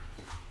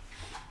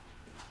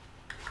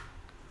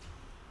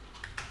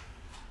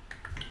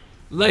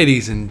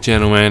Ladies and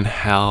gentlemen,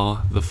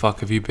 how the fuck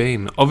have you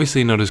been?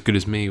 Obviously not as good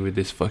as me with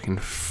this fucking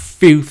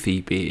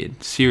filthy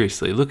beard.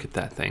 Seriously, look at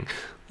that thing.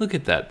 Look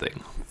at that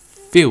thing.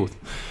 Filth.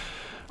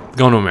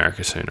 Going to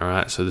America soon,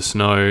 alright? So the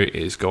snow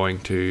is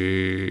going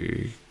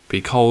to be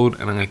cold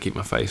and I'm going to keep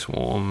my face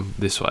warm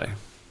this way.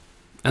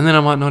 And then I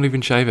might not even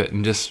shave it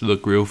and just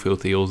look real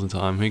filthy all the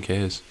time. Who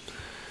cares?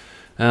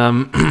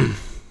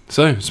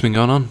 So, it's been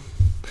going on.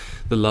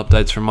 Little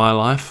updates from my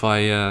life.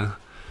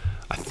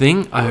 I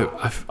think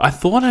I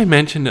thought I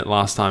mentioned it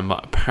last time,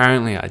 but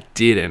apparently I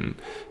didn't.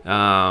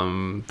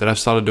 That I've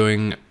started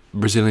doing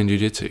Brazilian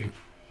Jiu-Jitsu.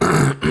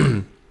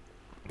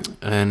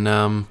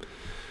 And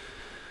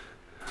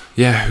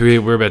yeah,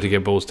 we're about to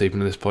get balls deep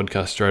into this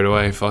podcast straight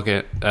away. Fuck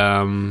it.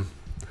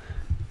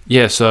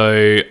 Yeah,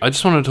 so I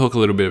just want to talk a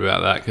little bit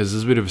about that because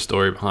there's a bit of a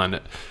story behind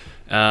it.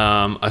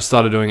 I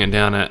started doing it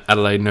down at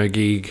Adelaide No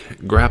Gig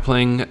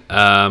Grappling.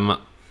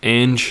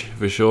 Ange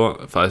for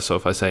short. If I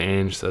say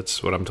Ange,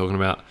 that's what I'm talking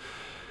about.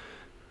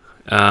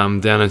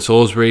 Down in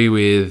Salisbury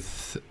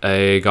with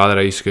a guy that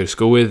I used to go to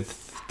school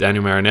with,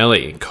 Daniel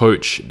Marinelli,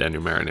 Coach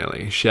Daniel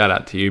Marinelli. Shout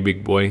out to you,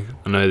 big boy.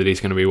 I know that he's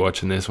going to be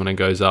watching this when it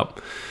goes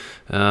up.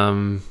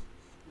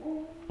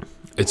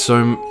 It's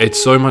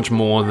so much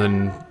more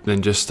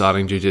than just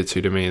starting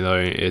jiu-jitsu to me, though.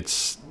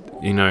 It's,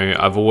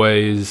 I've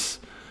always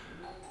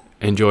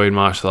enjoyed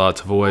martial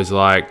arts. I've always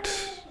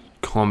liked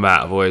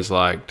combat. I've always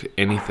liked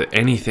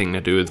anything to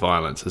do with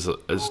violence, as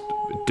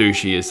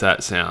douchey as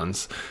that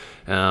sounds.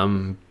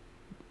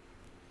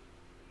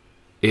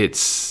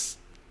 It's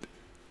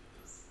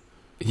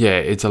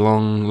a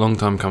long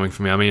time coming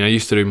for me. I mean, I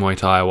used to do Muay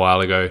Thai a while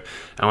ago.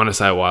 I want to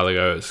say a while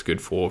ago, it's a good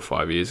 4 or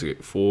 5 years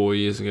ago. 4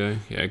 years ago?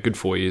 Yeah, good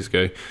 4 years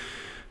ago.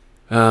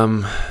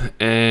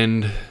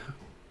 And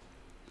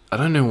I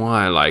don't know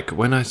why, like,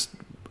 when I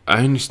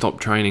only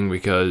stopped training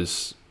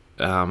because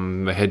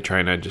the head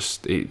trainer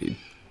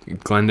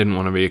Glenn didn't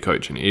want to be a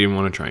coach and he didn't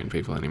want to train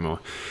people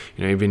anymore.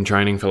 He'd been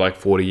training for like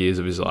 40 years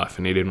of his life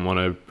and he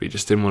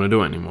just didn't want to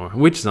do it anymore,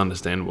 which is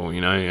understandable.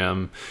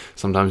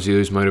 Sometimes you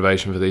lose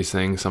motivation for these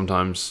things.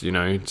 Sometimes,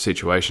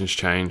 situations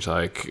change.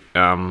 Like,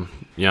 I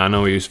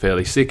know he was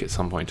fairly sick at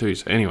some point too.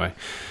 So anyway,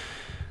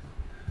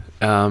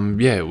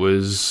 that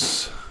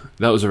was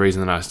the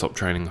reason that I stopped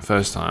training the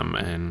first time.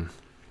 And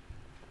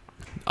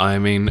I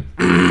mean,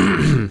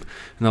 in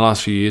the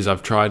last few years,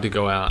 I've tried to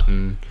go out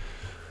and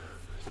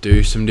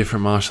do some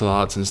different martial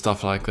arts and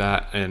stuff like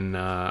that, and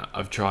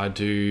I've tried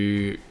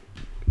to,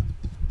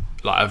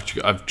 like,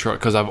 I've tried,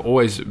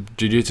 because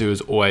jiu-jitsu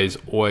has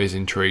always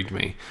intrigued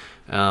me,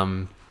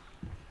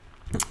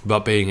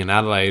 but being in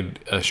Adelaide,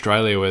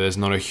 Australia, where there's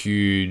not a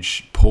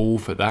huge pool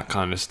for that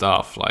kind of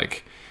stuff,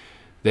 like,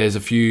 there's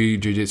a few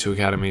jiu-jitsu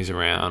academies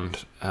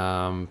around,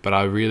 but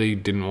I really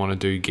didn't want to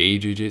do gi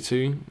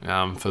jiu-jitsu.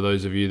 For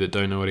those of you that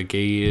don't know what a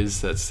gi is,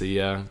 that's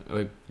the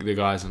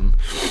guys in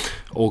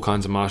all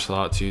kinds of martial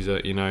arts use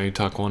it,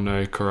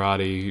 taekwondo,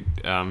 karate,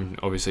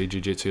 obviously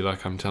jiu-jitsu,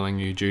 like I'm telling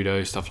you,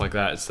 judo, stuff like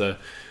that. It's the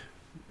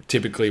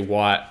typically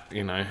white,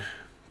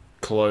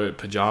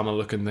 pajama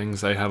looking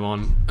things they have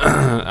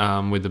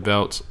on with the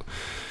belts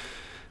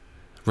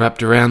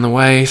wrapped around the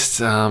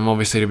waist,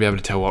 obviously to be able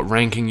to tell what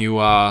ranking you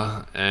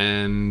are.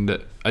 And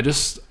I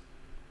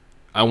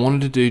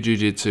wanted to do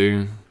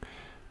jiu-jitsu,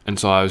 and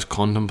so I was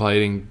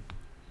contemplating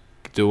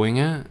doing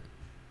it,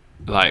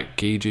 like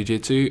gi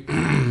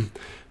jiu-jitsu.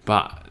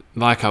 But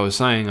like I was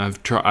saying,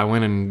 I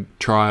went and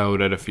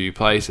trialed at a few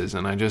places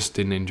and I just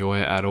didn't enjoy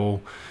it at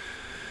all.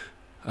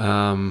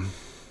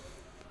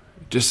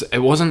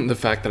 It wasn't the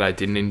fact that I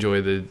didn't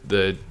enjoy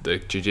the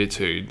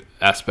jiu-jitsu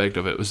aspect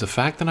of it. It was the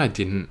fact that I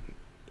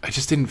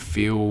just didn't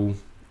feel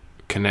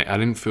I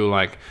didn't feel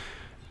like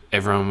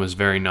everyone was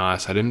very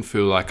nice. I didn't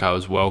feel like I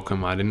was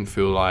welcome. I didn't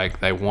feel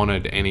like they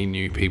wanted any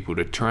new people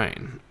to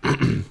train.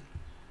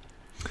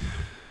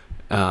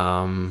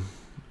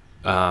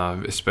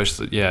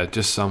 Especially,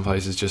 just some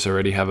places just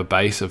already have a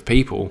base of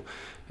people,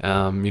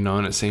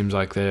 and it seems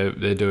like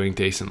they're doing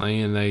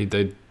decently, and he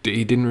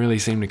didn't really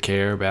seem to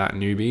care about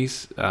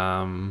newbies.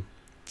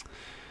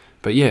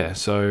 But yeah,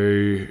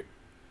 so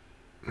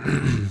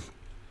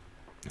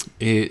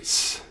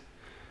it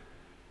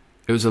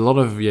was a lot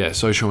of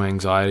social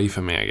anxiety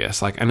for me, I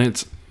guess. Like, and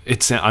it's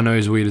I know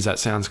as weird as that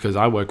sounds, because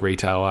I work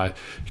retail, I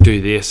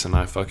do this, and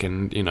I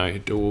fucking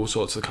do all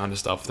sorts of kind of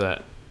stuff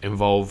that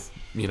involve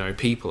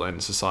people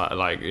and society,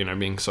 like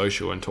being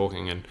social and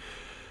talking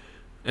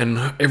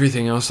and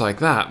everything else like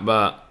that.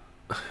 But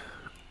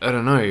I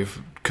don't know,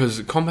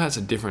 because combat's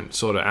a different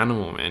sort of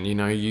animal, man.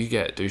 You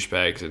get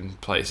douchebags in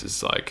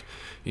places like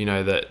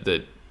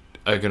that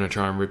are going to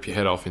try and rip your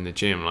head off in the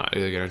gym, like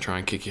they're going to try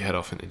and kick your head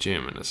off in the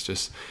gym, and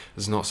it's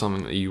not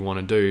something that you want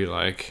to do.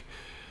 Like,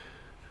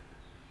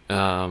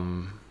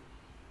 and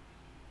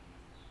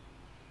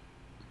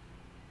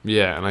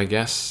I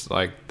guess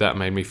like that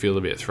made me feel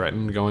a bit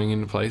threatened going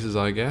into places,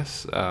 I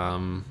guess,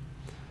 and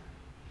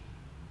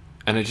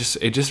it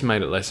just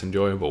made it less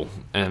enjoyable.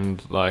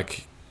 And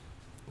like,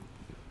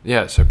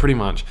 yeah, so pretty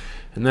much.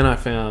 And then I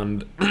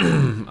found,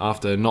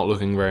 after not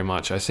looking very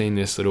much, I seen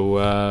this little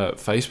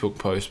Facebook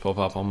post pop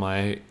up on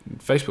my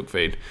Facebook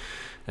feed.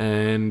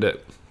 And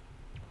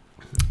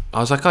I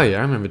was like, oh yeah,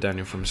 I remember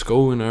Daniel from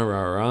school,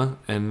 rah, rah.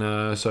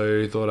 And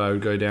so thought I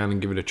would go down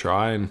and give it a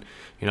try. And,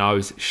 I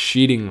was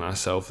shitting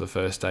myself the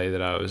first day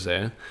that I was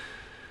there.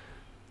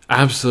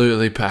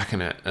 Absolutely packing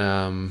it.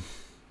 I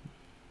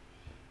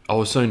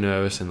was so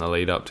nervous in the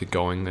lead up to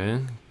going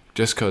there.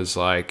 Just because,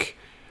 I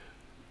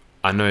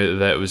know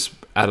that it was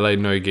Adelaide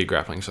no-gi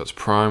grappling, so it's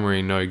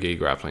primary no-gi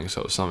grappling,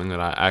 so it's something that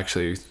I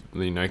actually,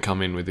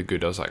 come in with a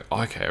good. I was like,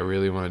 okay, I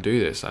really want to do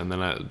this, and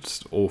then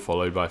it's all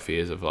followed by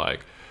fears of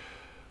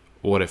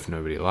what if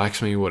nobody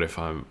likes me? What if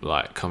I'm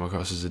come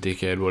across as a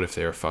dickhead? What if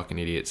there are fucking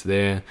idiots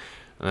there?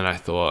 And then I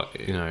thought,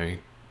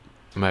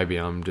 maybe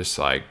I'm just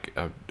I'm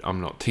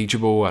not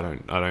teachable. I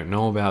don't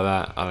know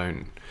about that.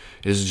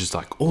 This is just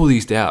all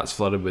these doubts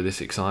flooded with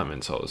this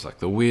excitement. So it was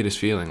the weirdest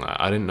feeling.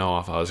 I didn't know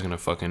if I was gonna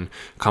fucking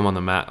come on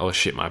the mat or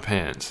shit my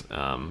pants.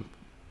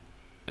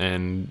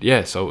 And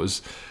yeah, so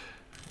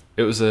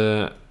it was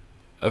a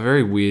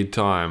very weird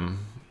time,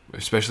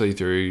 especially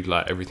through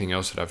everything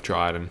else that I've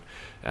tried and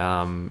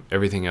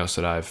everything else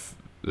that I've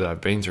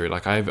been through.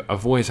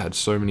 I've always had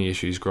so many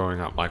issues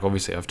growing up.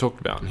 Obviously I've talked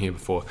about in here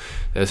before.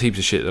 There's heaps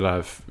of shit that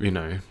I've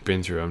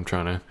been through. I'm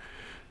trying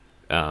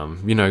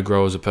to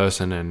grow as a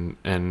person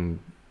and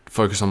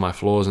focus on my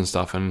flaws and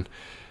stuff, and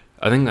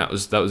I think that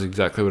was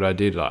exactly what I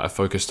did. I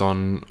focused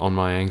on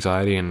my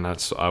anxiety, and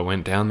I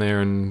went down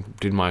there and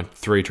did my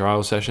 3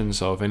 trial sessions.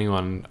 So if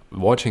anyone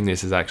watching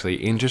this is actually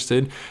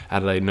interested,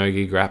 Adelaide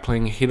No-Gi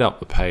Grappling, hit up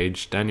the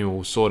page. Daniel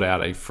will sort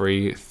out a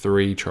free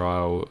 3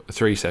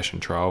 session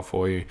trial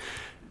for you,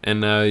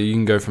 and you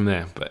can go from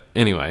there. But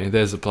anyway,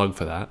 there's a plug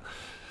for that.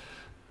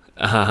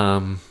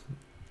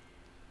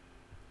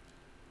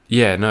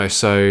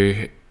 So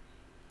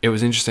it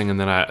was interesting, and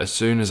then as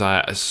soon as I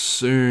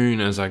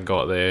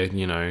got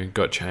there,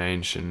 got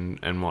changed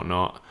and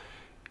whatnot,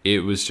 it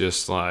was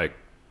just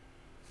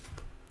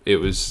it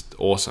was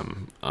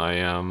awesome.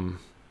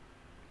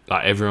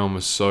 Everyone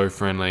was so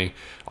friendly.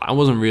 I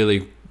wasn't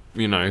really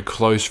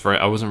close friend.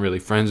 I wasn't really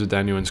friends with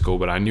Daniel in school,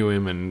 but I knew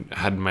him and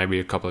had maybe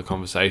a couple of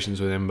conversations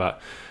with him.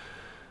 But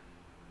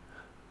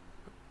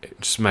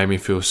it just made me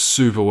feel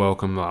super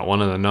welcome.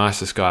 One of the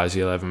nicest guys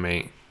you'll ever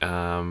meet.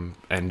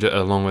 And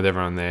along with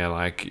everyone there,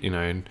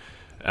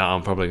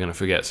 I'm probably going to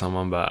forget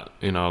someone, but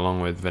along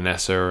with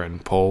Vanessa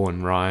and Paul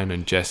and Ryan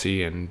and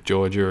Jesse and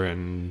Georgia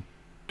and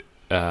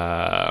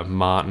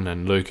Martin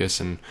and Lucas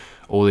and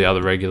all the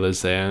other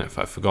regulars there. If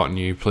I've forgotten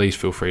you, please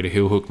feel free to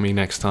heel hook me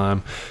next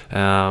time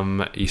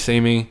you see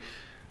me.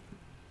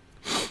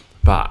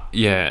 But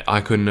yeah,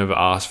 I couldn't have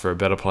asked for a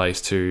better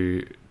place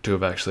to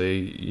have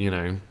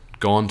actually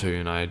gone to,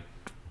 and I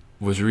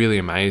was really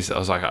amazed. I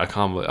was like, I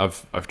can't believe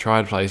I've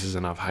tried places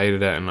and I've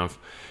hated it, and I've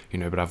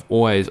but I've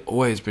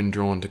always been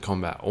drawn to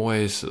combat,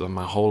 always,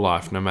 my whole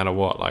life, no matter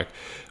what.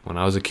 When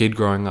I was a kid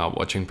growing up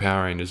watching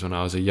Power Rangers, when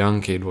I was a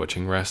young kid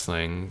watching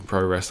wrestling,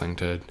 pro wrestling,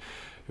 to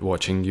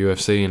watching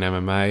UFC and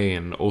MMA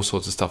and all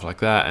sorts of stuff like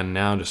that, and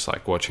now just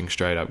watching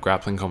straight up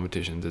grappling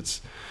competitions. It's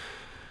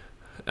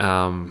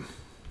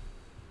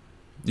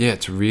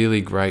it's really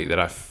great that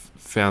I've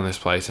found this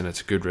place, and it's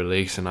a good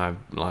release, and I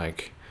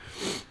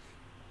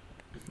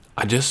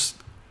just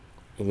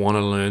want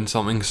to learn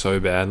something so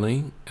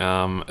badly.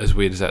 As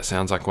weird as that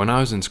sounds, when I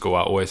was in school,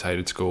 I always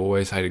hated school,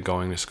 always hated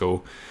going to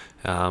school.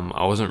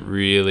 I wasn't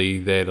really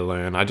there to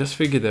learn. I just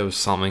figured there was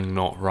something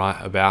not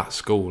right about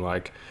school.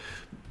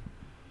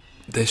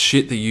 There's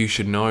shit that you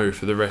should know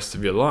for the rest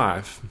of your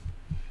life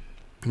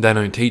they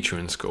don't teach you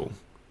in school,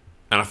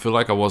 and I feel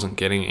I wasn't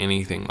getting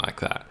anything like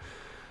that.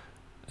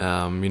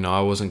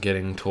 I wasn't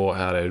getting taught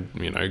how to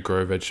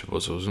grow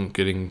vegetables. I wasn't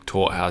getting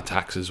taught how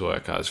taxes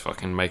work. I was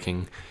fucking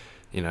making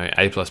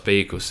A plus B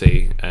equals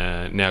C,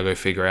 now go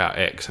figure out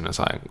X. And it's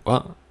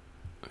what?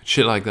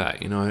 Shit like that,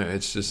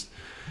 it's just,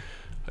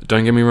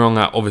 don't get me wrong,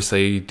 I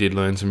obviously did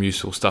learn some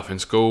useful stuff in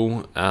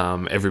school.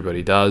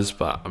 Everybody does,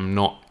 but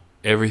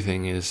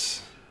everything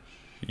is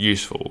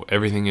useful.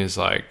 Everything is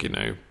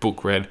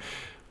book read,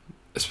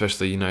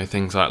 especially,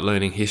 things like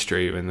learning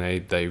history, when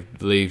they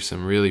leave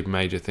some really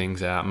major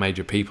things out,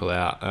 major people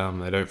out.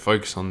 They don't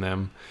focus on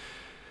them.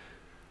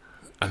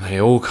 And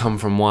they all come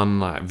from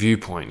one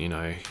viewpoint,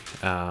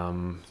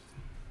 and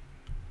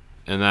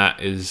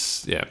that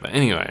is, but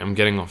anyway, I'm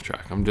getting off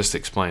track. I'm just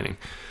explaining.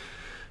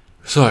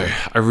 So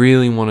I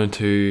really wanted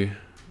to,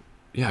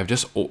 I've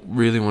just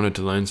really wanted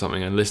to learn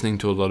something. And listening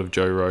to a lot of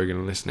Joe Rogan,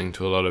 and listening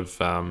to a lot of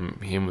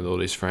him with all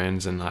his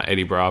friends, and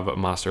Eddie Bravo,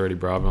 Master Eddie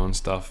Bravo and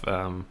stuff,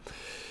 and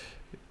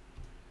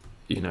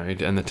the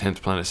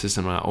 10th Planet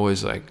system. And I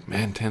always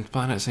 10th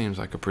Planet seems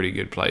like a pretty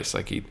good place.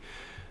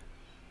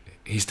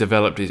 He's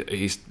developed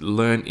he's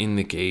learned in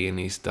the gi, and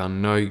he's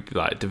done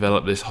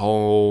developed this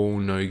whole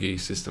no-gi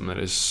system that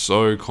is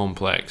so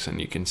complex, and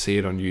you can see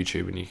it on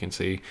YouTube, and you can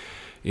see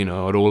it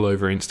all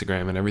over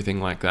Instagram and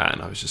everything like that.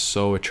 And I was just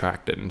so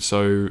attracted and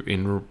so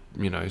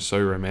so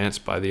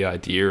romanced by the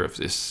idea of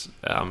this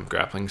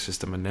grappling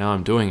system, and now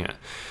I'm doing it.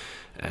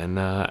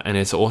 and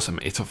it's awesome.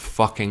 It's a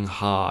fucking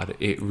hard.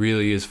 It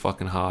really is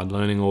fucking hard.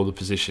 Learning all the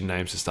position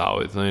names to start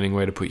with, learning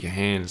where to put your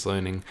hands,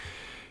 learning,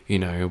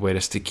 where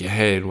to stick your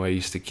head, where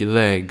you stick your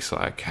legs,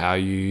 like how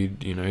you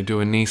do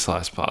a knee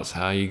slice pass,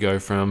 how you go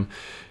from,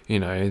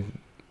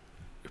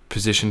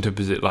 position to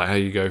position, like how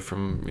you go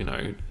from,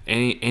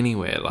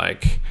 anywhere,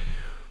 like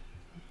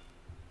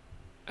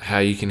how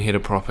you can hit a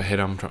proper head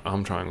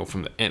arm triangle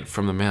from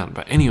the mount.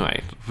 But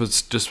anyway, it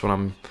was just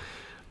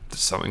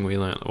something we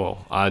learned.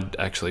 Well, I'd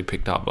actually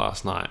picked up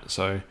last night,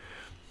 so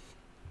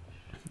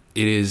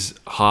it is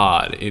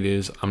hard. It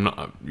is. I'm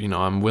not.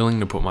 I'm willing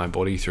to put my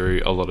body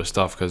through a lot of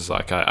stuff because,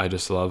 like, I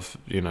just love,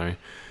 the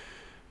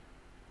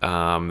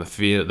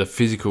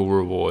physical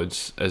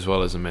rewards as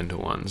well as the mental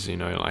ones.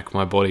 Like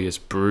my body is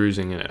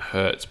bruising and it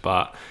hurts,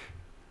 but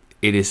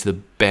it is the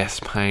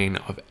best pain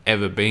I've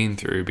ever been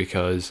through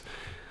because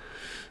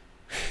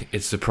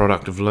it's the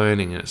product of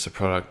learning, and it's the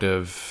product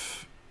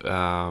of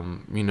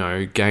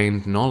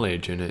gained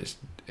knowledge, and it's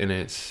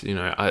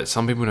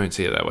some people don't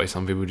see it that way.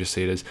 Some people just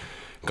see it as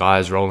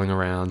guys rolling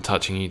around,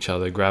 touching each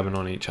other, grabbing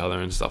on each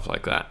other and stuff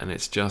like that, and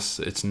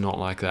it's not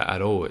like that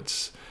at all.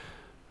 It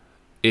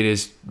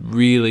is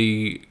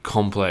really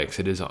complex.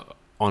 It is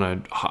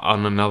on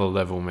another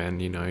level, man.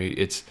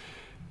 It's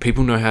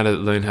people know how to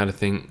learn how to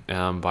think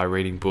by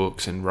reading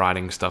books and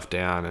writing stuff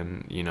down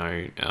and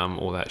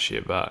all that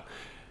shit, but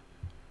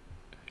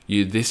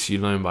you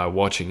learn by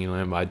watching, you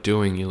learn by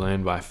doing, you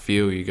learn by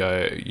feel. You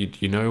go,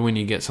 you know when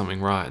you get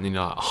something right, and then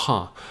you're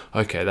like,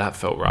 okay, that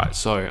felt right,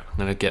 so I'm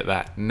gonna get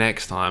that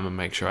next time and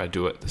make sure I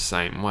do it the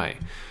same way.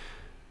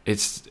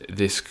 It's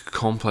this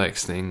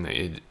complex thing that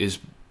it is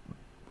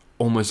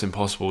almost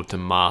impossible to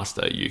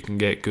master. You can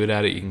get good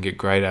at it, you can get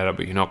great at it,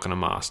 but you're not gonna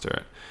master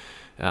it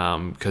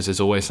because there's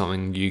always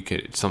something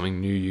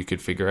new you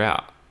could figure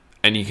out.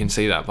 And you can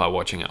see that by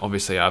watching it.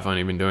 Obviously, I've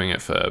only been doing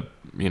it for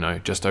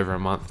just over a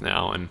month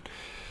now, and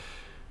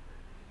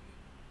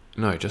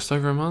no, just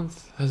over a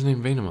month? Hasn't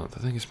even been a month. I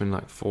think it's been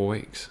like 4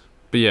 weeks.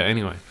 But yeah,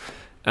 anyway.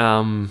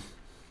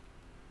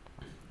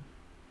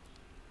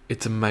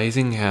 It's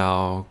amazing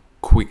how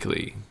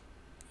quickly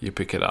you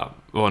pick it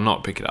up. Well,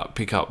 not pick it up.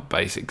 Pick up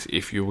basics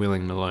if you're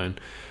willing to learn.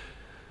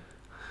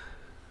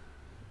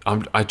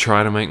 I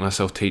try to make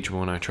myself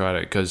teachable when I try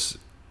to, because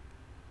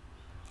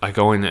I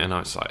go in there and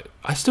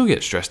I still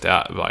get stressed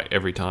out like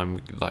every time,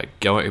 like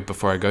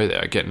before I go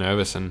there. I get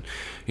nervous and,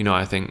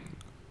 I think,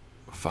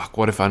 fuck,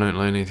 what if I don't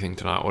learn anything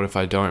tonight? What if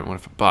I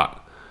don't?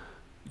 But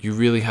you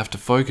really have to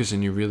focus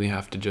and you really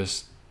have to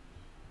just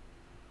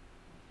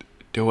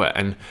do it.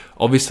 And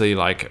obviously,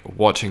 like,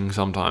 watching,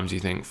 sometimes you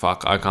think,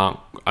 fuck, I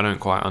don't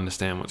quite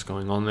understand what's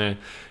going on there.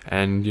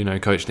 And,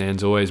 Coach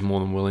Dan's always more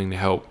than willing to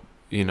help,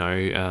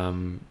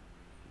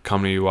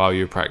 come to you while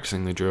you're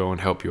practicing the drill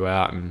and help you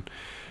out. And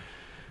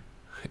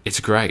it's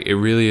great. It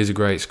really is a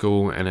great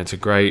school, and it's a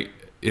great,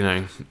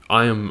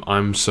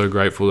 I'm so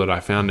grateful that I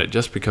found it,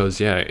 just because,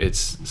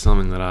 it's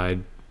something that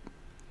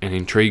it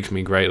intrigues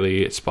me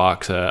greatly. It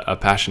sparks a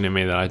passion in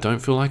me that I don't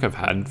feel like I've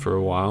had for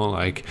a while.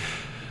 Like,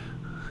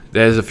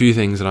 there's a few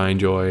things that I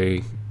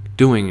enjoy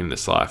doing in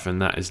this life,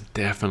 and that is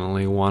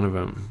definitely one of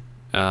them.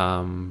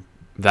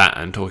 That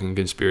and talking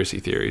conspiracy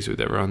theories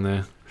with everyone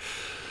there.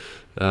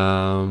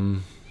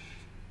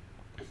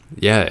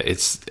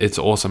 It's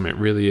awesome. It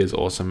really is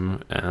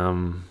awesome.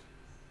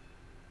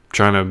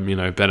 Trying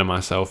to, better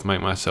myself,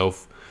 make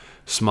myself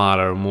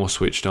smarter and more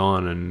switched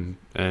on,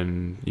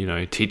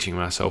 and teaching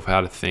myself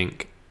how to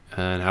think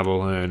and how to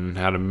learn and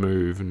how to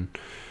move, and,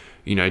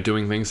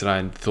 doing things that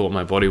I thought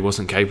my body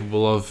wasn't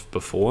capable of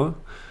before.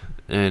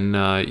 And,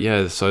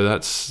 so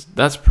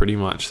that's pretty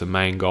much the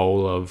main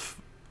goal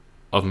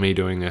of me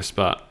doing this.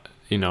 But,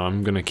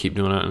 I'm going to keep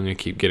doing it. I'm going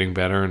to keep getting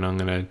better, and I'm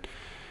going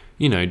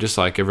to, just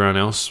like everyone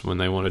else, when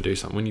they want to do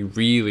something, when you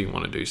really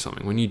want to do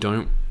something, when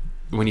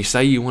you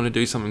say you want to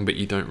do something but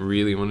you don't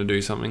really want to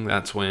do something,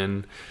 that's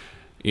when,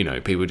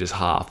 people just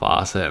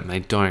half-ass it and they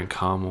don't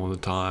come all the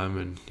time.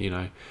 And,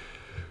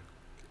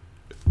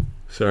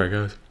 sorry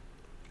guys.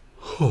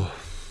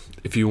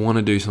 If you want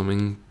to do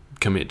something,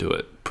 commit to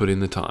it. Put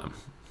in the time.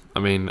 I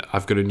mean,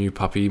 I've got a new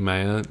puppy,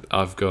 Maya.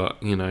 I've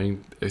got,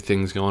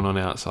 things going on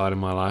outside of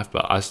my life,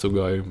 but I still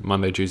go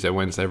Monday, Tuesday,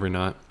 Wednesday every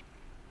night,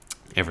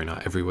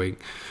 every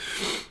week.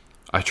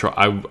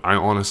 I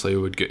honestly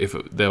would go, if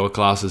there were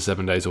classes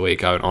 7 days a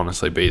week, I would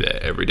honestly be there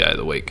every day of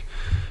the week.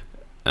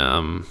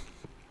 Even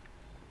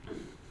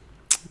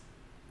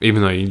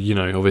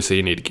though, obviously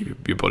you need to give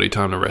your body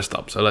time to rest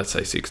up. So let's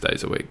say 6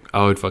 days a week,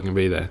 I would fucking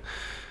be there.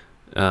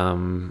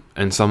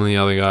 And some of the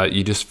other guys,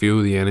 you just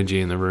feel the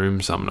energy in the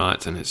room some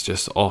nights, and it's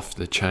just off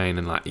the chain.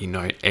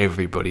 And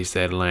everybody's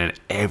there to learn,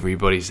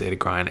 everybody's there to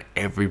grind,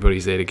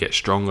 everybody's there to get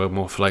stronger,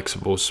 more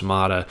flexible,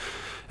 smarter.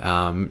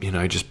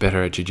 Just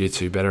better at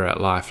jiu-jitsu, better at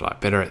life,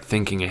 like better at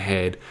thinking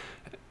ahead.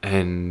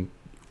 And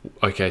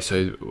okay,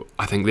 so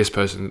I think this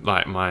person,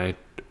 like my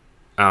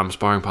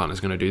sparring partner, is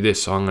going to do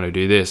this, so I'm going to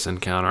do this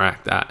and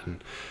counteract that.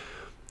 And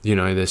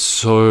there's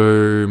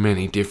so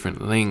many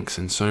different links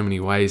and so many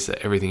ways that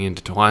everything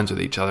intertwines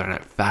with each other, and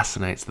it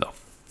fascinates the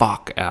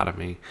fuck out of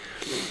me.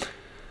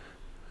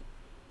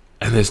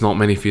 And there's not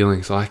many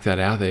feelings like that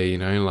out there, you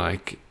know,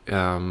 like,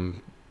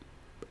 I'm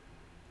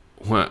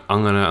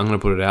gonna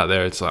put it out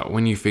there. It's like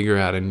when you figure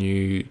out a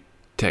new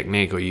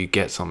technique or you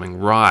get something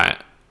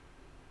right,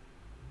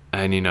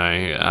 and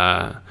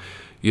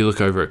you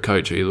look over at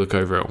coach or you look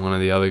over at one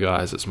of the other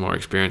guys that's more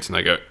experienced, and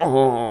they go,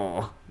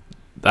 "Oh,"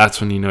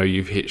 that's when you know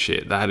you've hit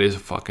shit. That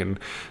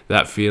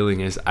feeling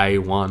is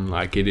A1.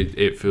 Like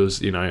it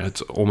feels,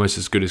 it's almost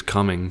as good as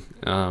coming.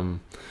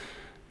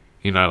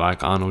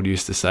 Like Arnold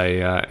used to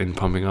say in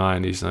Pumping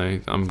Iron, he's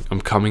like,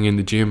 I'm coming in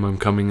the gym, I'm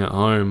coming at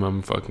home,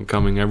 I'm fucking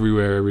coming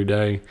everywhere every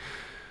day.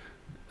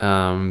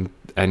 So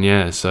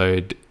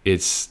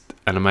it's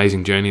an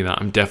amazing journey that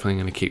I'm definitely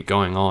going to keep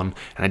going on.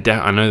 And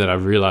I know that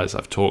I've realized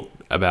I've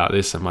talked about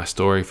this and my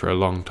story for a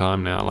long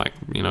time now, like,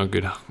 a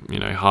good,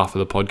 half of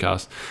the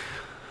podcast.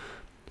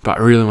 But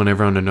I really want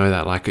everyone to know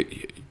that,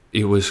 like,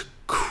 it was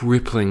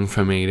crippling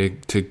for me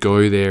to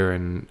go there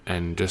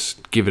and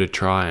just give it a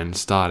try and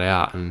start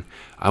out. And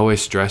I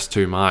always stress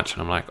too much,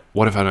 and I'm like,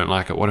 what if I don't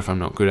like it? What if I'm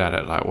not good at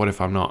it? Like, what if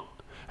I'm not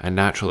a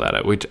natural at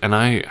it? And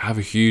I have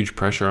a huge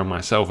pressure on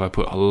myself. I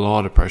put a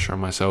lot of pressure on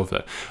myself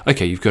that,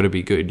 okay, you've got to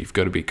be good, you've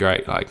got to be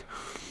great, like,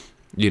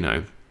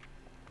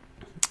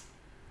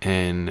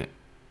 and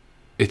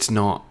it's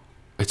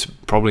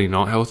probably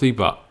not healthy,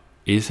 but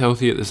is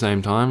healthy at the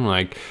same time.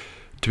 Like,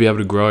 to be able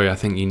to grow, I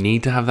think you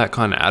need to have that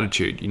kind of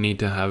attitude. You need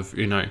to have,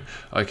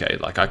 okay,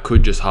 like, I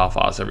could just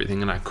half-ass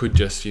everything, and I could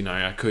just,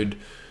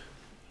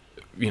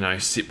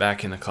 sit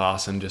back in the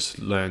class and just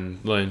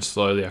learn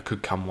slowly. I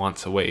could come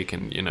once a week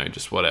and,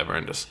 just whatever,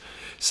 and just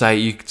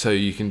say, so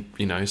you can,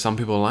 some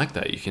people are like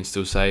that. You can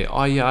still say,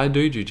 oh yeah, I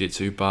do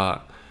jiu-jitsu,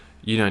 but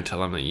you don't tell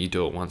them that you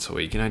do it once a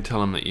week. You don't tell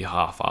them that you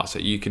half-ass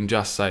it. You can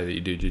just say that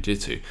you do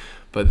jiu-jitsu.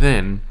 But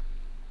then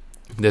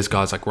there's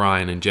guys like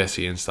Ryan and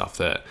Jesse and stuff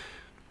that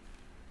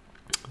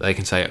they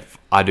can say,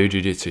 I do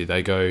jiu-jitsu.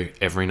 They go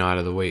every night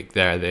of the week.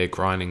 They're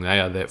grinding.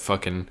 They're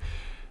fucking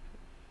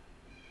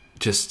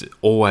just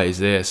always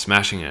there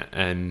smashing it.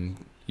 And,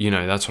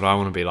 that's what I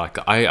want to be like.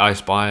 I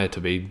aspire to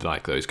be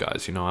like those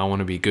guys. I want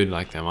to be good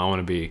like them. I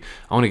want to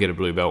get a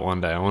blue belt one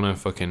day. I want to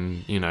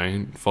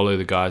fucking, follow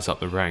the guys up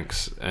the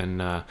ranks.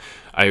 And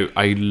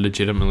I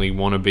legitimately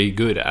want to be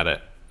good at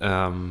it.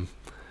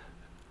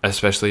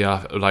 Especially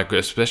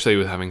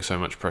with having so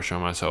much pressure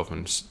on myself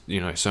and,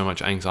 so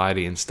much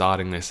anxiety in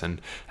starting this and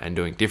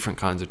doing different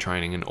kinds of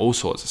training and all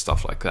sorts of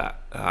stuff like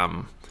that.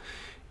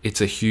 It's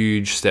a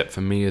huge step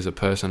for me as a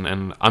person,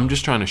 and I'm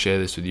just trying to share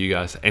this with you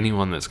guys,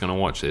 anyone that's going to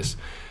watch this,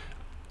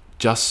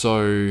 just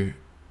so,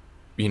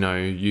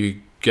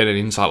 you get an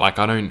insight. Like,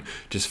 I don't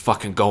just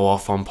fucking go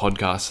off on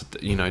podcasts,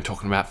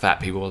 talking about fat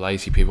people,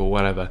 lazy people,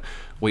 whatever.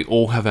 We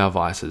all have our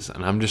vices,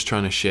 and I'm just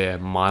trying to share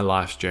my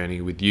life's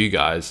journey with you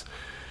guys,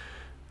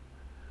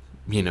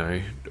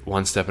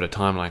 one step at a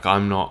time. Like,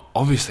 I'm not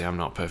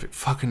perfect.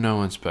 Fucking no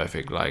one's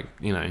perfect. Like,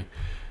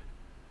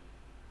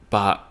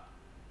 but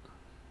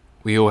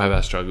we all have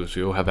our struggles.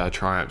 We all have our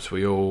triumphs.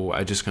 We all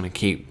are just going to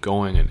keep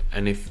going.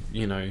 And if,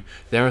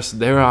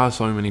 there are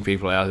so many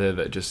people out there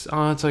that just,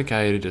 it's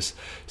okay to just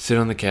sit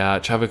on the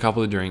couch, have a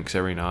couple of drinks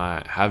every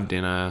night, have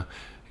dinner,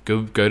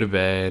 go to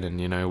bed,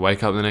 and,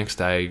 wake up the next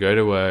day, go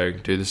to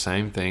work, do the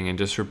same thing, and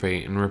just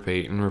repeat and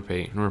repeat and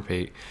repeat and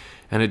repeat.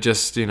 And it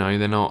just,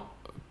 they're not,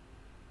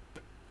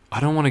 I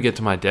don't want to get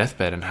to my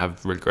deathbed and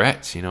have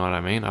regrets, you know what I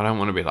mean? I don't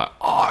want to be like,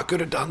 I could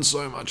have done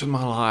so much with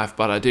my life,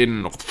 but I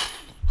didn't.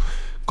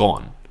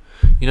 Gone.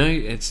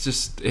 It's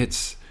just,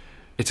 it's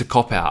a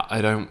cop-out.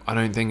 I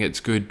don't think it's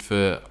good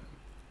for,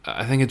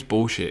 I think it's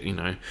bullshit,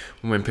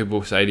 when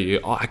people say to you,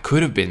 I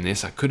could have been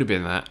this, I could have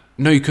been that.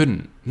 No, you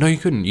couldn't.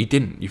 You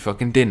didn't. You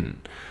fucking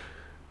didn't.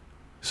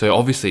 So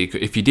obviously,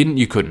 if you didn't,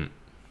 you couldn't.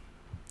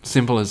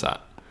 Simple as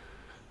that.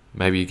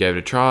 Maybe you gave it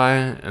a try,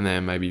 and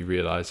then maybe you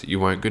realized that you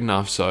weren't good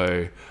enough,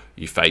 so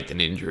you faked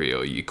an injury,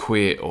 or you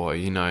quit, or,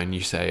 and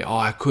you say,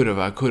 I could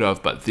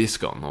have, but this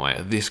got in the way,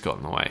 or this got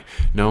in the way.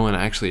 No one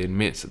actually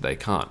admits that they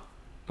can't,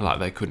 like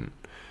they couldn't.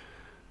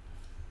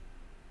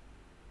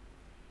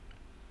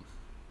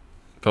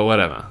 But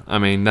whatever. I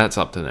mean, that's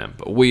up to them.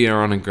 But we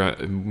are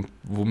on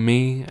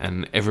me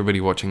and everybody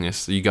watching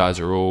this, you guys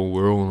we're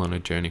all on a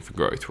journey for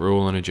growth. We're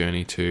all on a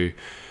journey to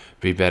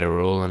be better.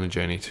 We're all on a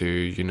journey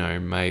to,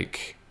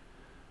 make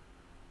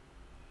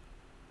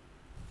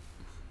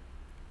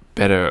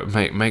better,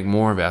 make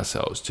more of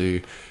ourselves,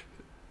 to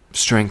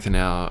strengthen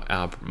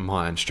our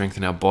mind,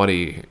 strengthen our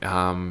body,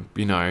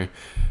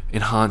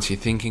 enhance your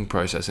thinking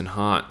process,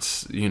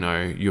 enhance,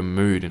 your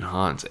mood,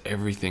 enhance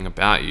everything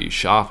about you,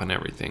 sharpen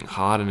everything,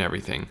 harden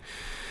everything.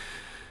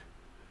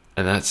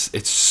 And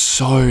it's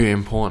so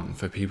important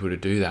for people to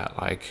do that.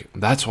 Like,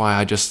 that's why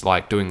I just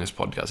like doing this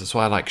podcast. That's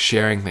why I like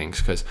sharing things,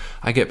 because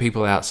I get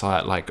people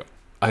outside, like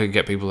I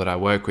get people that I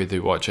work with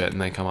who watch it,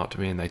 and they come up to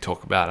me and they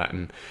talk about it.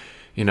 And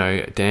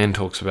Dan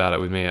talks about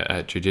it with me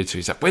at jiu-jitsu.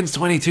 He's like, when's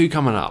 22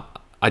 coming up?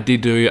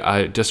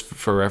 Just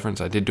for reference,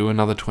 I did do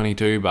another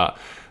 22, but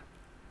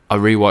I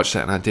rewatched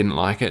it and I didn't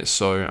like it,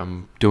 so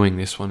I'm doing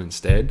this one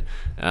instead.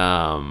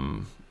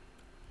 So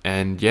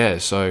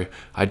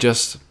I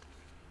just,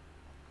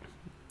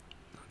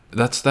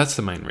 that's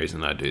the main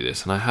reason I do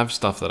this. And I have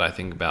stuff that I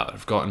think about.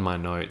 I've got in my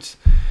notes.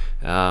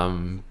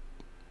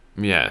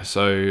 Yeah,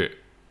 so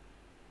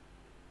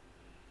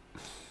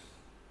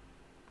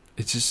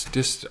it's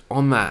just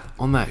on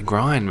that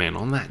grind, man,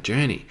 on that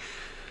journey.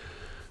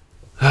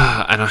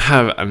 And I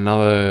have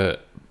another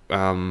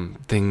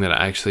thing that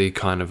actually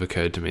kind of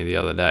occurred to me the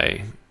other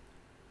day.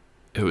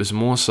 It was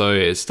more so,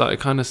 it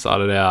kind of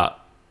started out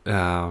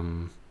how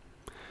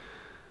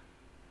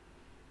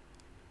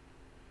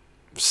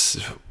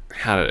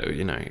did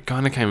it, it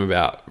kind of came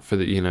about for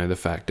the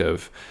fact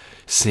of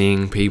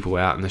seeing people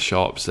out in the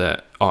shops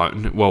that,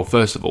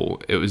 first of all,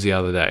 it was the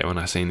other day when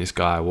I seen this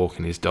guy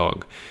walking his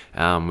dog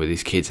with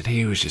his kids, and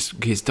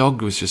his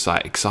dog was just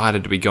like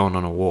excited to be going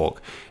on a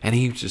walk, and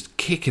he was just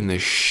kicking the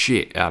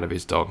shit out of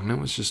his dog, and it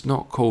was just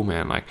not cool,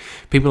 man. Like,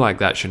 people like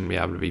that shouldn't be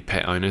able to be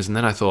pet owners. And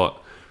then I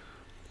thought,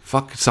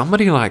 fuck,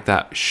 somebody like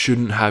that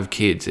shouldn't have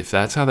kids. If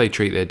that's how they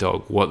treat their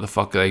dog, what the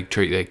fuck do they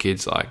treat their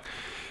kids like?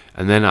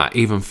 And then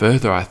even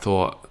further, I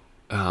thought,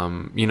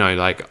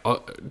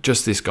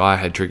 just this guy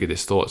had triggered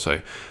this thought.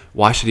 So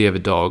why should he have a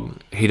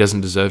dog? He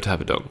doesn't deserve to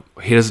have a dog.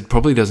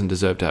 Probably doesn't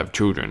deserve to have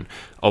children.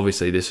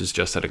 Obviously, this is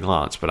just at a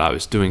glance, but I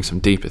was doing some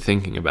deeper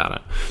thinking about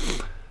it.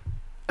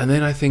 And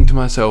then I think to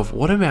myself,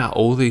 what about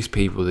all these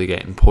people that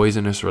get in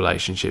poisonous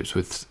relationships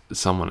with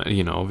someone,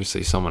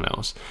 obviously someone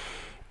else,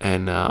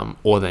 and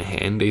or their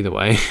hand, either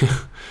way,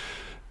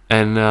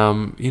 and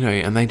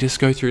and they just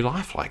go through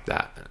life like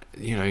that.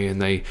 And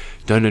they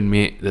don't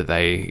admit that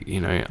they,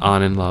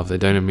 aren't in love. They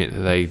don't admit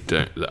that they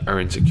are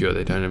insecure.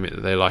 They don't admit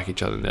that they like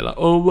each other. And they're like,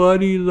 oh, why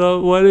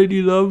did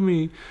you love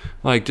me?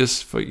 Like,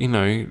 just for,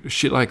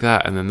 shit like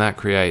that. And then that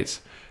creates,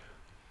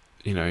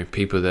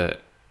 people that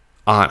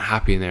aren't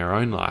happy in their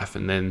own life.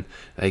 And then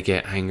they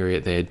get angry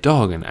at their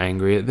dog and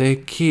angry at their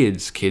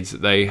kids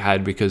that they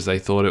had because they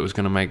thought it was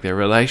going to make their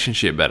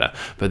relationship better.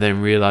 But then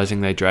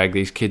realizing they drag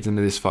these kids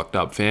into this fucked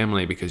up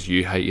family because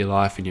you hate your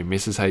life and your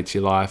missus hates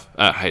her life.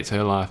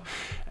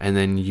 And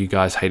then you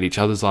guys hate each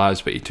other's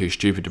lives, but you're too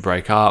stupid to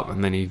break up.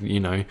 And then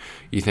you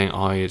think,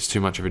 oh, it's too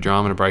much of a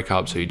drama to break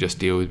up, so you just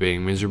deal with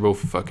being miserable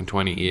for fucking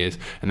 20 years.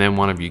 And then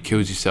one of you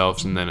kills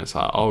yourselves, and then it's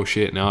like, oh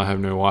shit, now I have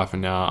no wife,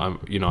 and now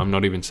I'm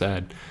not even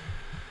sad.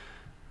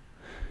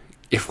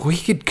 If we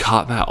could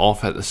cut that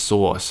off at the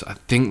source, I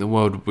think the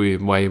world would be a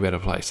way better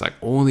place. Like,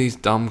 all these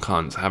dumb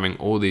cunts having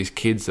all these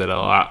kids that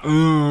are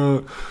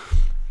like,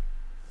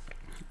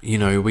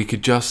 we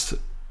could just...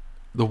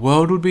 The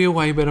world would be a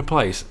way better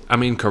place. I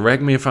mean,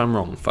 correct me if I'm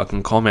wrong.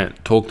 Fucking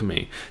comment, talk to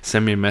me,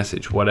 send me a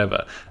message,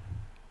 whatever.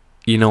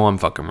 I'm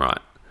fucking right.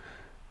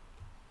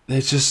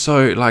 There's just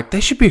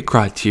there should be a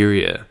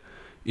criteria,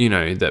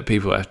 that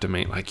people have to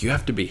meet. Like, you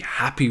have to be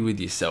happy with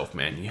yourself,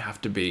 man. You have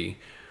to be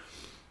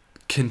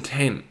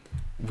content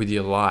with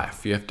your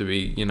life. You have to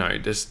be,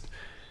 just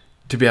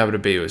to be able to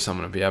be with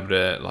someone, to be able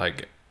to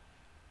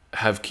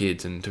have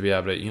kids, and to be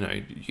able to,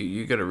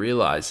 you got to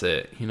realize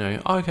that,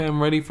 okay, I'm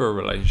ready for a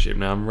relationship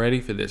now. I'm ready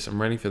for this. I'm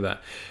ready for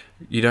that.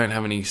 You don't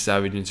have any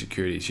savage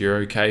insecurities. You're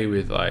okay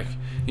with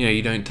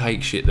you don't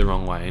take shit the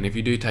wrong way. And if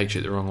you do take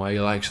shit the wrong way,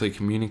 you'll actually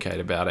communicate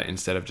about it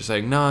instead of just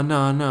saying,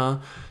 no,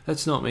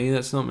 that's not me.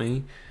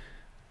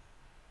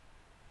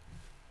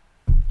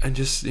 And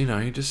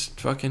just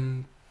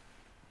fucking...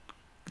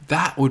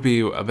 That would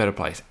be a better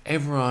place.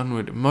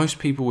 Most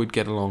people would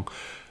get along.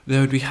 There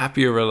would be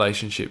happier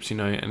relationships,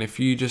 and if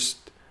you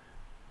just...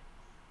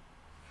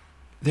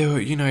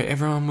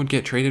 everyone would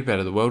get treated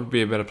better. The world would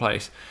be a better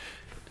place.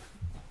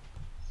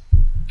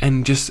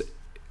 And just...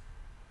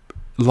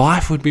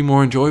 life would be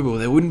more enjoyable.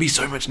 There wouldn't be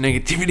so much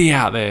negativity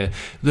out there.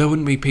 There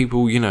wouldn't be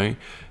people, everyone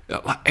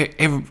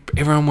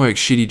works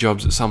shitty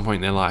jobs at some point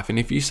in their life. And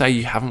if you say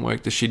you haven't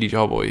worked a shitty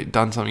job or you've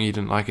done something you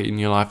didn't like in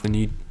your life, then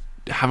you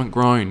haven't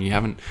grown. You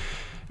haven't...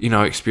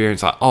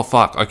 experience like, oh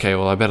fuck, okay,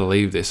 well I better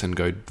leave this and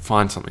go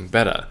find something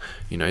better.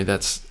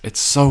 It's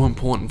so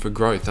important for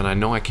growth. And I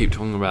know I keep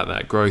talking about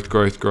that growth,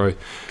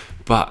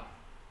 but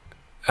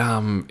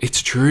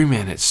it's true,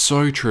 man. It's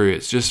so true.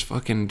 It's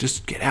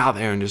just get out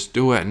there and just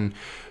do it and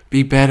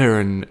be better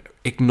and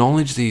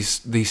acknowledge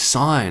these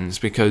signs,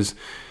 because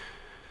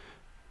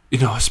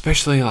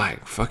especially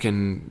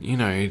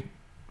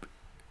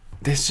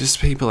there's just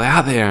people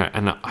out there,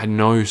 and I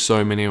know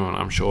so many of them.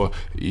 I'm sure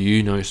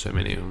you know so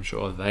many of them. I'm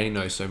sure they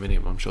know so many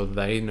of them. I'm sure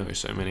they know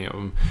so many of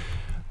them.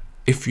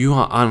 If you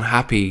are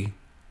unhappy,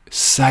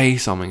 say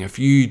something. If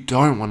you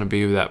don't want to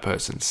be with that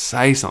person,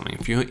 say something.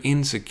 If you're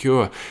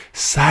insecure,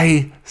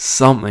 say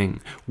something.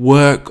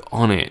 Work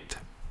on it.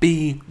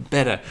 Be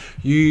better.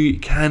 You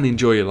can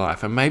enjoy your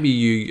life, and maybe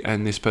you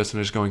and this person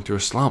are just going through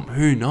a slump.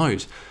 Who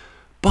knows?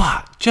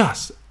 But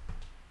just...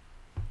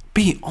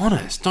 be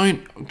honest.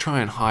 Don't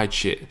try and hide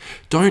shit.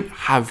 Don't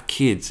have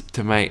kids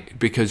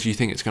because you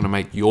think it's going to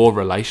make your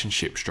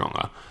relationship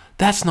stronger.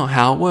 That's not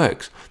how it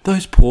works.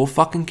 Those poor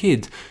fucking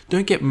kids.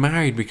 Don't get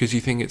married because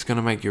you think it's going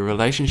to make your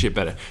relationship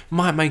better. It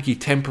might make you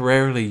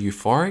temporarily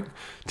euphoric,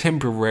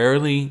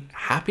 temporarily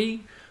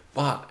happy,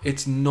 but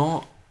it's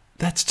not.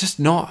 That's just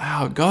not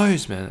how it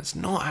goes, man. It's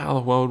not how the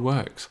world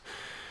works.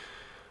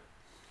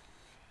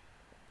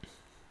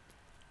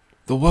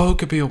 the world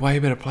could be a way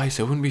better place.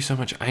 There wouldn't be so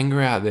much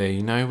anger out there,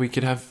 you know? We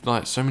could have,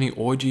 like, so many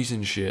orgies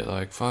and shit.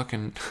 Like,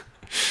 fucking...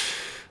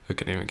 I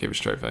can't even keep a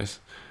straight face.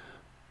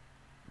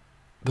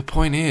 The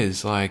point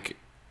is, like,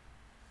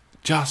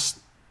 just...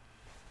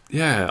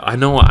 Yeah, I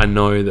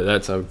know that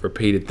that's a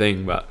repeated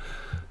thing, but...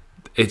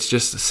 It's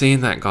just seeing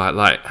that guy,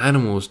 like,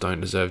 animals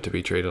don't deserve to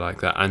be treated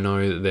like that. I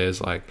know that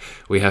there's, like,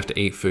 we have to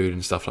eat food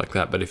and stuff like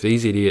that, but if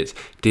these idiots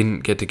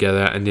didn't get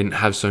together and didn't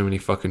have so many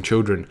fucking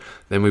children,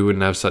 then we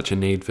wouldn't have such a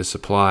need for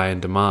supply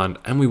and demand,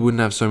 and we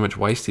wouldn't have so much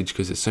wastage,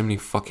 because there's so many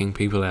fucking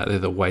people out there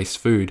that waste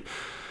food.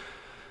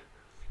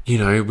 You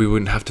know, we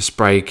wouldn't have to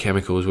spray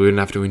chemicals, we wouldn't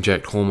have to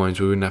inject hormones,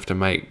 we wouldn't have to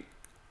make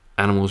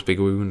animals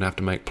bigger, we wouldn't have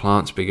to make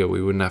plants bigger,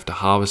 we wouldn't have to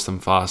harvest them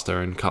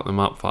faster and cut them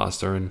up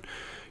faster and...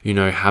 you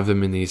know, have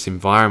them in these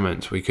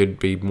environments. We could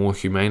be more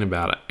humane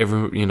about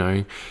it. You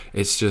know,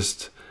 it's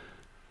just,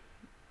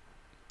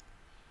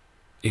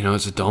 you know,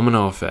 it's a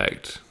domino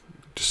effect.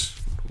 Just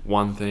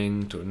one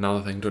thing to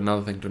another thing to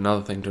another thing to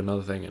another thing to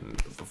another thing. And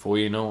before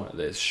you know it,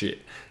 there's shit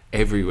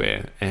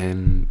everywhere.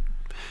 And,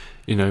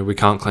 you know, we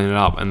can't clean it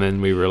up. And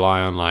then we rely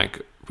on,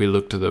 like, we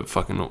look to the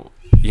fucking,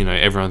 you know,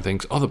 everyone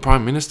thinks, oh, the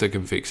Prime Minister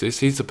can fix this.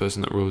 He's the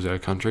person that rules our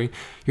country.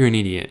 You're an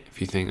idiot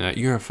if you think that.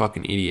 You're a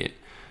fucking idiot.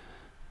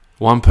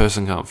 One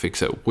person can't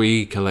fix it.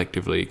 We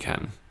collectively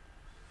can.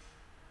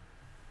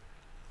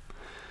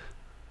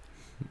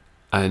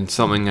 And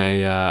something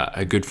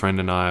a good friend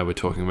and I were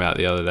talking about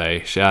the other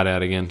day. Shout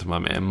out again to my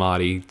man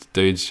Marty.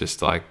 Dude's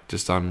just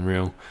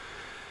unreal.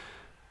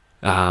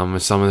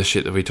 Some of the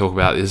shit that we talk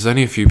about, there's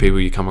only a few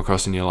people you come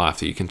across in your life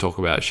that you can talk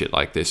about shit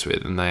like this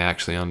with, and they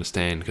actually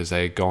understand because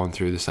they're going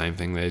through the same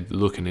thing. They're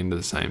looking into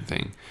the same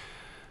thing.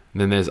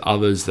 And then there's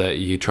others that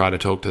you try to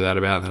talk to that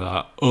about, and they're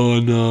like, oh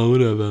no,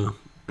 whatever.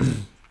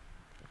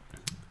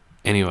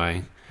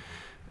 Anyway,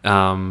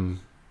 oh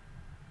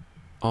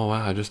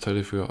wow, I just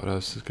totally forgot what I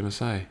was going to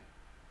say.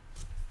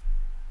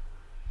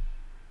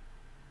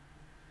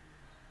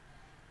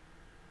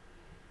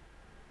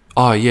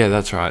 Oh yeah,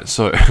 that's right.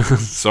 So,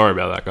 sorry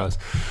about that, guys.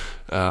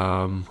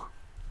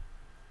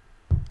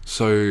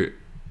 So,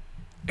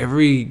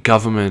 every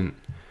government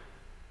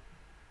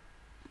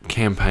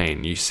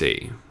campaign you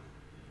see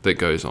that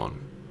goes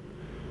on,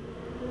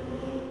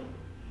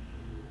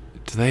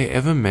 do they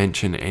ever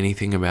mention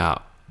anything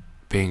about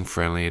being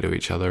friendlier to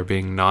each other,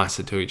 being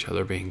nicer to each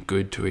other, being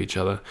good to each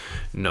other?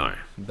 No,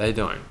 they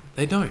don't.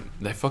 They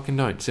fucking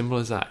don't. Simple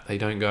as that. They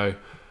don't go,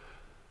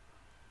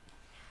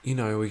 you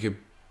know, we could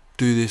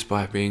do this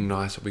by being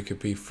nicer, we could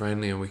be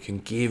friendly, and we can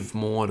give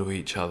more to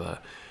each other.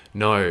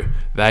 No,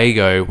 they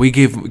go, we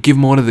give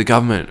more to the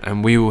government,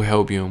 and we will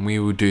help you, and we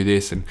will do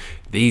this, and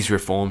these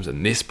reforms,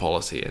 and this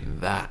policy,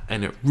 and that.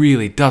 And it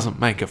really doesn't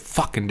make a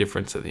fucking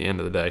difference at the end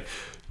of the day.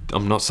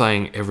 I'm not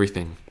saying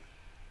everything.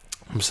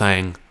 I'm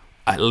saying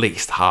at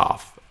least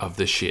half of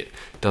the shit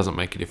doesn't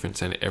make a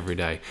difference in it every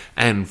day.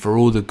 And for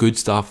all the good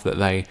stuff that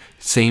they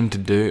seem to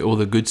do, all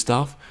the good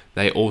stuff,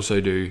 they also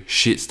do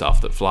shit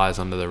stuff that flies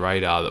under the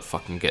radar that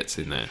fucking gets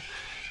in there.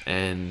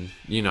 And,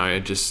 you know,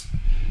 it's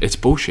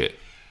bullshit.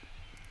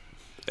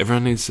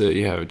 Everyone needs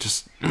to,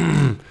 just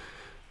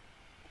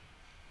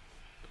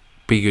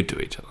be good to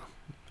each other.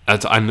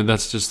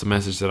 That's just the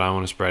message that I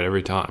want to spread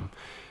every time.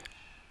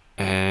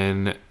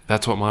 And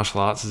that's what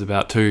martial arts is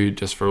about too,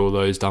 just for all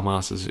those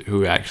dumbasses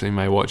who actually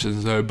may watch this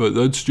and say, but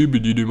that's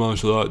stupid, you do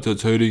martial arts,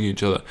 that's hurting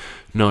each other.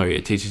 No,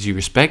 it teaches you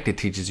respect, it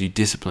teaches you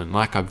discipline,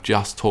 like I've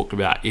just talked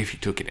about if you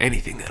took in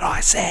anything that I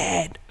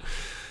said.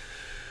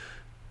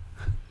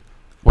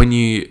 When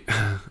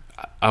I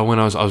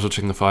was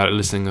watching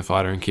listening to the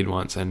Fighter and Kid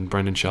once, and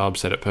Brendan Schaub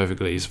said it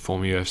perfectly. He's a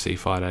former UFC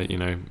fighter, you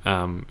know,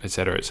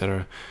 etc.,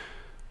 etc.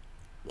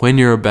 When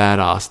you're a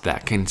badass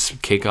that can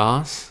kick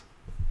ass,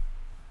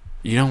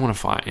 you don't want to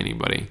fight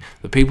anybody.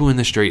 The people in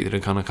the street that are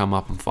going to come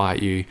up and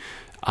fight you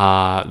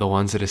are the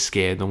ones that are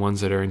scared, the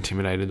ones that are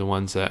intimidated, the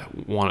ones that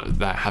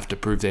have to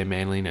prove their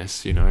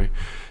manliness, you know.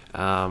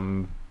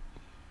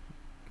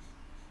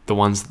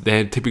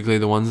 They're typically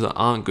the ones that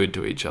aren't good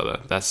to each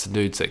other. That's the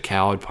dudes that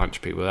coward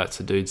punch people. That's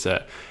the dudes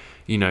that,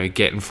 you know,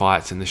 get in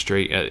fights in the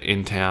street,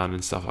 in town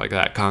and stuff like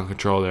that. Can't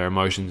control their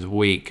emotions.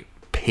 Weak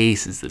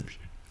pieces of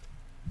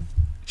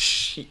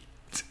shit.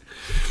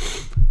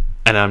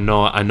 And I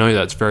know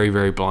that's very,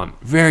 very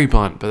blunt. Very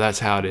blunt, but that's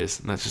how it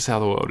is. And that's just how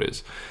the world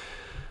is.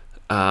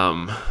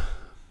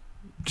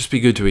 Just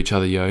be good to each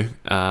other, yo.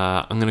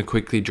 I'm going to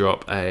quickly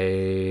drop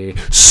a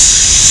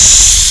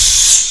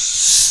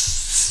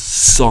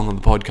song on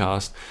the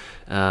podcast.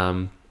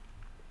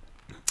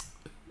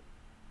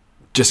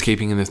 Just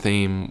keeping in the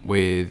theme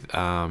with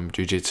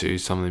jiu-jitsu,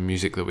 some of the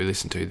music that we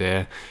listen to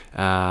there.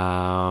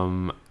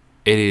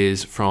 It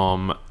is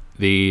from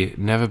the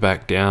Never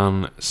Back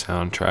Down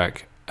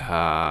soundtrack.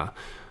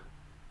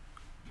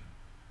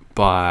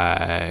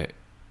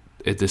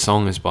 The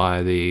song is by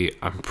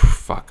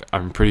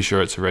I'm pretty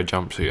sure it's a Red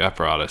Jumpsuit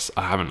Apparatus.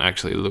 I haven't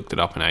actually looked it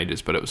up in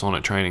ages, but it was on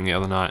at training the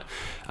other night,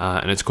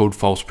 and it's called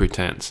False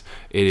Pretense.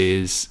 It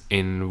is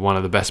in one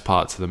of the best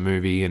parts of the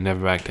movie, and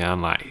Never Back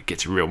Down, like, it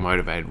gets real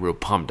motivated, real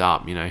pumped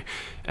up, you know,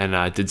 and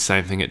I did the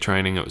same thing at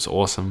training. It was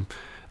awesome.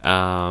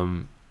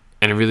 and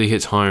it really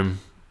hits home.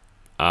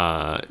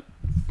 But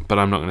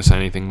I'm not going to say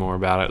anything more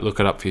about it. Look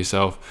it up for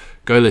yourself.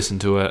 Go listen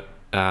to it.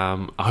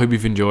 I hope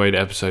you've enjoyed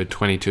episode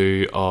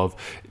 22 of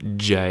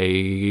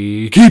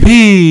JKP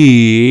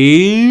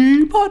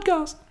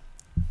Podcast.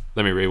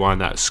 Let me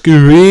rewind that.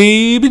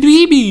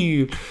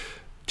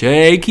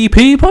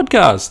 JKP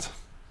Podcast.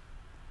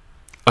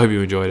 I hope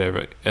you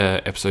enjoyed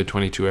episode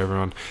 22,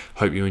 everyone.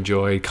 Hope you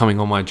enjoyed coming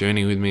on my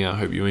journey with me. I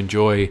hope you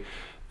enjoy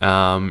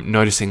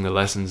noticing the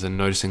lessons and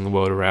noticing the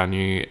world around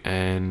you.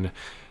 And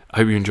I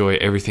hope you enjoy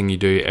everything you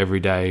do every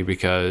day,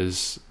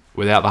 because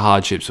without the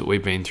hardships that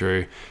we've been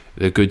through,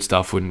 the good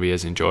stuff wouldn't be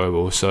as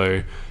enjoyable.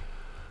 So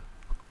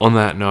on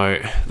that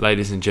note,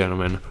 ladies and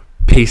gentlemen,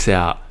 peace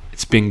out.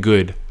 It's been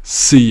good.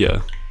 See ya.